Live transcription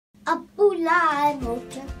अब्बू लाए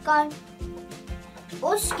motor car,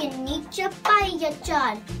 उसके नीचे पाई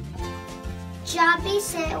चार, चाबी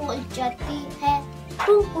से उलझती है,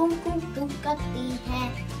 पुम पुम पुम पुम करती है,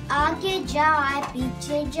 आगे जाए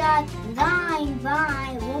पीछे जाए, दाएं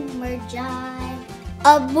बाएं वो मर जाए।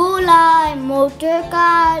 अब्बू लाए मोटर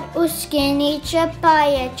कार, उसके नीचे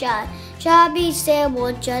पाए चार, चाबी से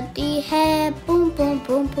वो चलती है, पुम पुम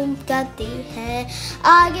पुम पुम करती है,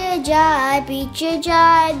 आगे जाए पीछे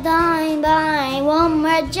जाए, दाएं बाएं वो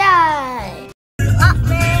मर जाए।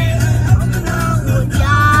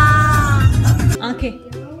 आंखें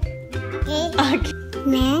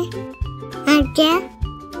मैं आगे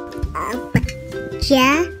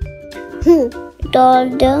बच्चा हूँ।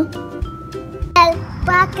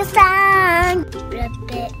 पाकिस्तान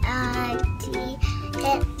पे आती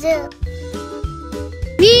है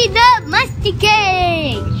मस्ती के।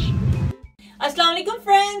 अस्सलाम वालेकुम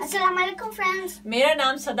फ्रेंड्स। अस्सलाम वालेकुम फ्रेंड्स। मेरा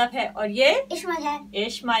नाम सदफ है और ये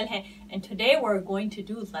इस्माइल है। And today we're going to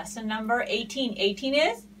do lesson number 18. 18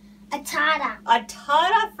 is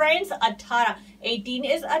 18 friends, 18. 18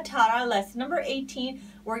 is 18. Lesson number 18.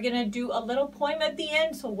 We're going to do a little poem at the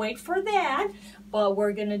end, so wait for that. But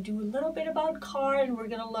we're going to do a little bit about car and we're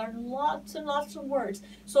going to learn lots and lots of words.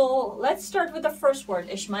 So let's start with the first word,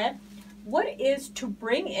 Ishmael. What is to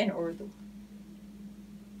bring in Urdu?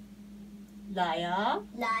 Laeay.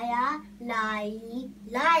 लाया लाई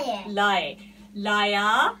लाए Laeay.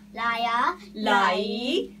 Laeay. लाया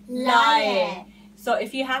Laeay. Laeay. So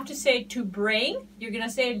if you have to say to bring, you're going to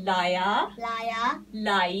say laeay, लाया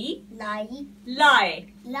laeay, लाई laeay.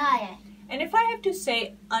 लाए। And if I have to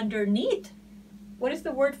say underneath, what is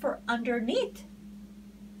the word for underneath?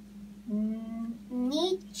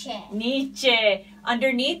 नीचे Niche.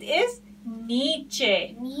 Underneath is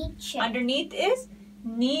niche. नीचे Underneath is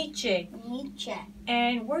niche. नीचे।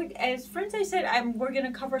 And we're, as friends, I said, we're going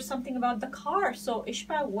to cover something about the car. So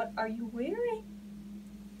Ishmael, what are you wearing?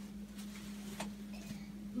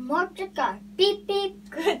 Motor car beep beep।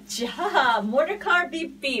 Good job. Motor car,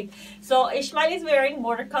 beep beep. So Ishmael is wearing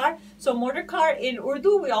motor car. So motor car in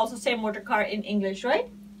Urdu, we also say motor car in English, right?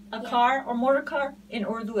 A car or motor car in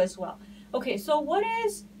Urdu as well. Okay, so what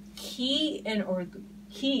is key in Urdu?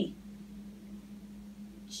 Key.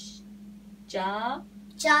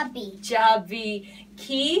 चाबी Chabi.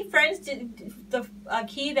 Key, friends, the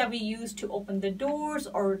key that we use to open the doors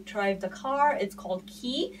or drive the car, it's called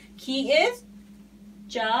key. Key is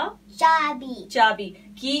चाबी chabi.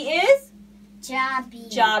 Key is चाबी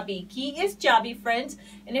chabi. Key is chabi, friends.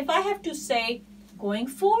 And if I have to say going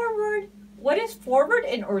forward, what is forward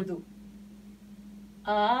in Urdu?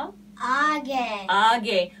 आगे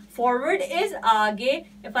Aage. Forward is aage.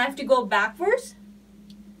 If I have to go backwards,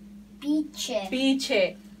 पीछे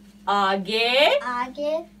piche. Aage,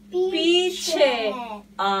 आगे piche.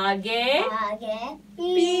 Aage, आगे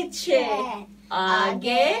piche.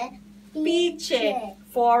 Aage, piche. पीछे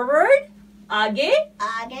Forward, aage.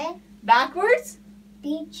 आगे Backwards,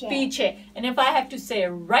 पीछे piche. And if I have to say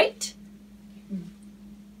right,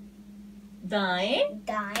 daएं.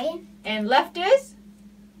 दाएं And left is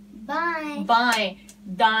बाएं baएं.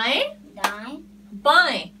 Daएं, दाएं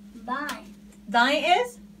baएं. बाएं Daएं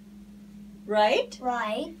is right.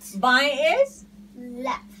 right Baएं is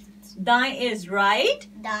left daएं is right.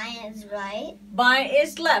 दाएं is right Baएं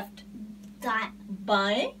is left. दाएं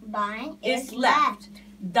Baएं बाएं is is left.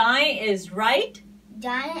 Daएं is right.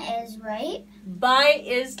 दाएं is right Baएं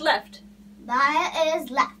is left. बाएं is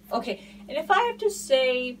left Okay, and if I have to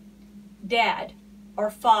say dad or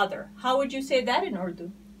father, how would you say that in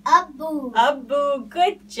Urdu? अब्बू Abbu,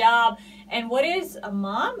 good job. And what is a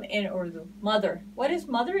mom in Urdu? Mother. What is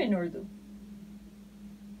mother in Urdu?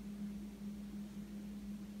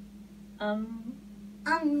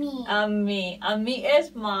 अम्मी Ammi. Ammi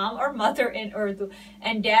is mom or mother in Urdu.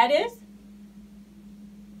 And dad is?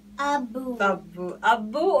 अब्बू Abbu.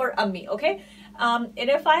 Abbu or Ammi, okay? And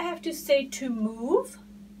if I have to say to move,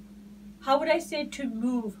 how would I say to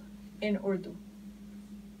move in Urdu?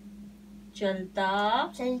 Chalta,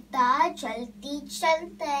 चलता चलती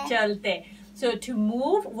चलते chalte. So to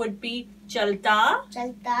move would be chalta,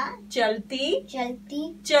 चलता chalti,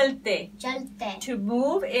 चलती chalte. चलते To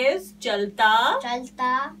move is chalta,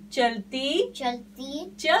 चलता chalti,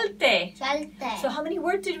 चलती chalte. चलते So how many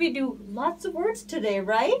words did we do? Lots of words today,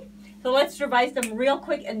 right? So let's revise them real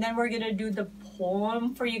quick and then we're going to do the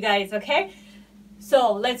poem for you guys, okay?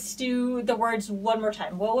 So let's do the words one more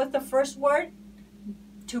time. What was the first word?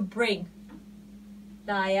 To bring.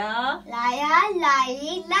 Laeay. लाया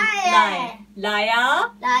लाई लाए Laeay.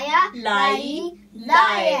 लाया Laeay.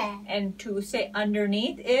 लाए And to say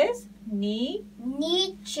underneath is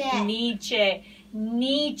नीचे niche.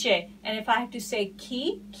 Niche. And if I have to say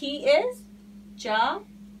key is Jabi.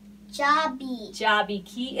 Jabi.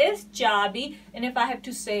 Key is Jabi. And if I have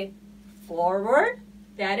to say forward,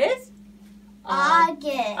 that is Age.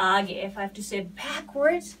 If I have to say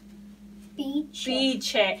backwards,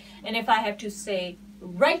 Piche. And if I have to say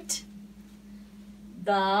right,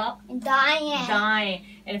 Daएं.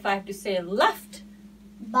 And if I have to say left,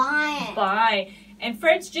 Baएं. And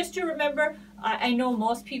friends, just to remember, I know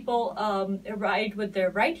most people write with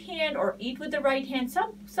their right hand or eat with the right hand.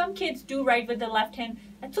 Some kids do write with the left hand.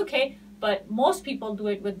 That's okay. But most people do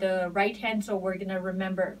it with the right hand. So we're going to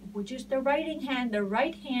remember which is the writing hand. The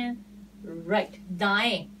right hand, right.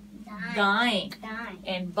 Daएं.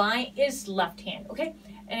 And baएं is left hand. Okay.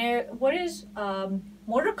 And what is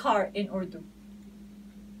motor car in Urdu?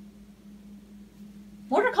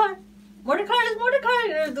 Motor car. Motor car is motor car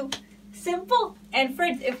in Urdu. Simple. And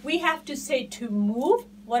friends, if we have to say to move,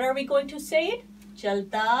 what are we going to say it?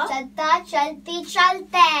 Chalta. Chalti,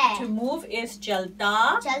 chalte. To move is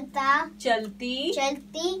chalta. Chalti.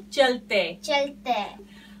 Chalte.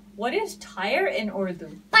 What is tire in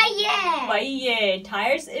Urdu? Paiye.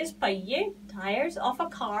 Tires is paiye. Tires of a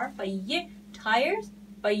car. Paiye. Tires.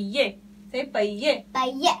 Paiye. Say paiye.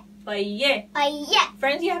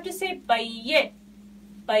 Friends, you have to say paiye.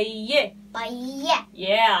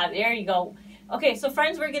 Yeah, there you go. Okay, so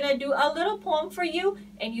friends, we're going to do a little poem for you,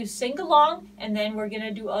 and you sing along, and then we're going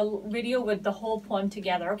to do a video with the whole poem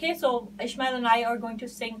together. Okay, so Ishmael and I are going to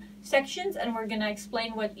sing sections, and we're going to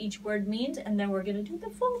explain what each word means, and then we're going to do the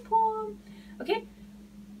full poem. Okay,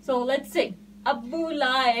 so let's sing. Abbu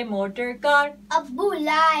Laeay motor car. Abbu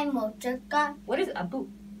Laeay motor car. What is Abbu?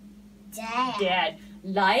 Dad.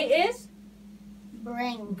 Laeay is?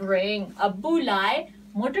 Bring. Abbu Laeay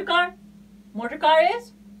motor car. Motor car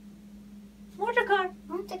is? Motor car.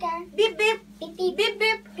 Beep beep. Beep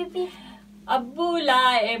beep. Abbu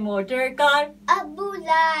Laeay motor car. Abbu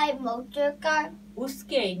Laeay motor car.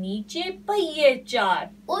 Uske niche पहिए चार.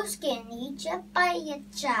 Uske niche पहिए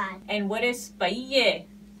चार. And what is पहिए?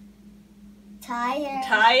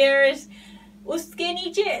 Tires. Uske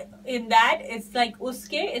niche, in that, it's like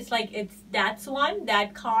uske, it's like that's one.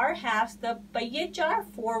 That car has the पहिए चार,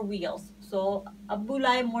 4 wheels. So Abbu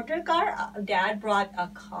Laeay motor car, Dad brought a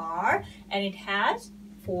car and it has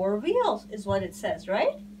 4 wheels is what it says,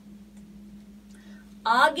 right?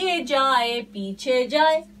 Aage jaye, piche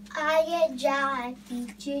jaye. Aage jaye,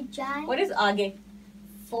 piche jaye. What is aage?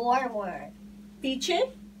 Forward.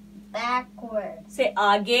 Piche? Backward. Say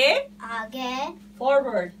aage. Aage.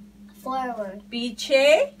 Forward.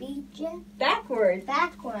 Piche. Backward.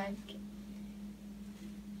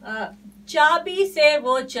 चाबी से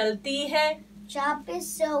वो चलती है. चाबी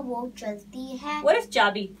से वो चलती है. What is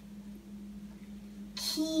चाबी?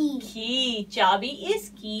 Key. चाबी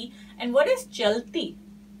is key. And what is चलती?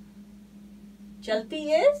 चलती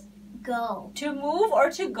is? Go. To move or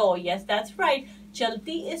to go. Yes, that's right.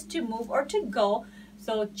 चलती is to move or to go.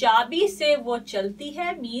 So चाबी से वो चलती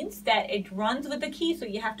है means that it runs with the key. So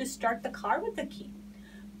you have to start the car with the key.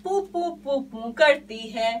 पू पू पू पू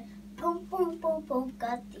करती है.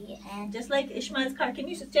 Just like Ishmael's car. Can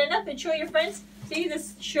you stand up and show your friends? See,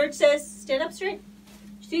 this shirt says stand up straight.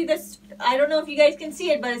 See this? I don't know if you guys can see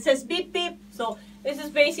it, but it says beep beep. So this is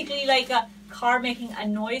basically like a car making a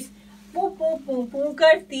noise. Poo poo poo poo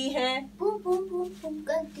karti hai.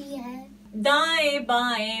 दाएं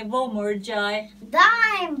बाएं वो मुड़ जाए.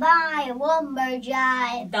 दाएं बाएं वो मुड़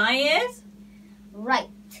जाए. दाएं is right.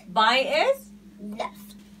 बाएं is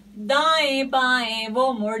left. दाएं बाएं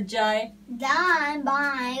वो मुड़ जाए. दाएं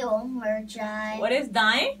बाएं वो मुड़ जाए. What is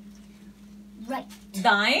दाएं? Right.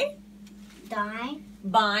 दाएं. दाएं.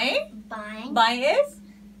 बाएं. बाएं. बाएं is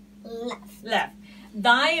left. left.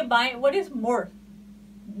 दाएं बाएं. What is मुड़?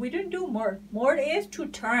 We didn't do मुड़. मुड़ is to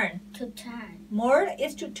turn. मुड़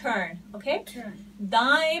is to turn. Okay? Turn.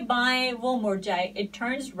 दाएं बाएं वो मुड़ जाए. It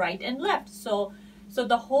turns right and left. So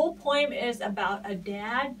the whole poem is about a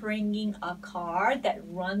dad bringing a car that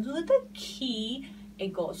runs with a key.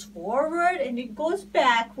 It goes forward and it goes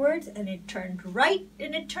backwards and it turns right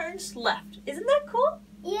and it turns left. Isn't that cool?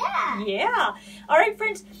 Yeah. All right,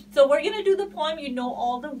 friends. So we're going to do the poem. You know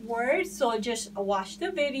all the words. So just watch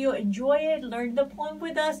the video, enjoy it, learn the poem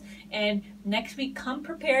with us. And next week, come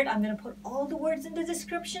prepared. I'm going to put all the words in the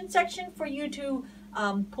description section for you to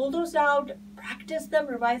pull those out, practice them,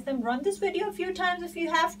 revise them, run this video a few times if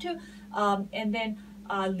you have to. And then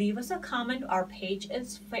leave us a comment. Our page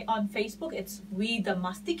is on Facebook. It's We the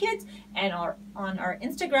Masti Kids, and on our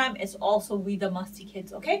Instagram it's also We the Masti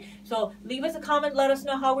Kids. Okay, so leave us a comment. Let us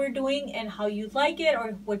know how we're doing and how you like it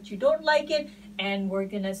or what you don't like it. And we're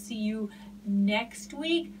gonna see you next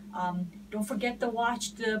week. Don't forget to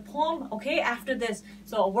watch the poem, okay, after this.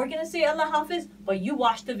 So we're gonna say Allah Hafiz, but you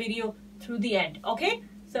watch the video through the end, okay?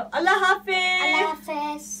 So Allah Hafiz. Allah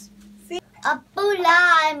Hafiz. Abbu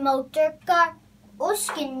लाए motor car,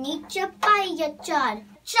 उसके नीचे पहिया चार,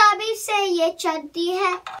 चाबी से ये चलती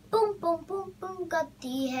है, पुम पुम पुम पुम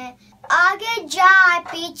करती है, आगे जाए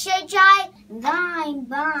पीछे जाए, दाएं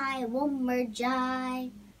बाएं वो मर जाए,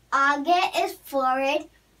 आगे is forward,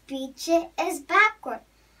 पीछे is backward,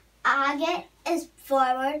 आगे is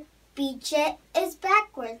forward, पीछे is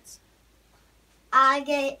backwards,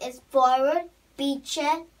 आगे is forward,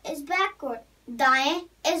 पीछे is backward, दाएं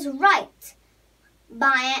is right,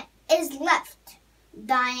 बाएं is left,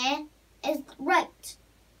 दाएं is right,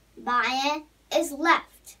 बाएं is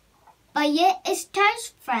left. बाएं is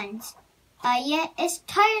tires friends, बाएं is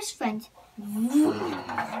tires friends.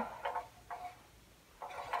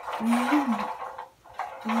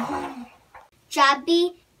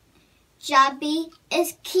 Chabi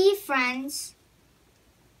is key friends.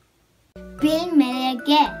 Bill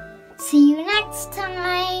मिलेंगे. See you next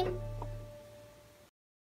time.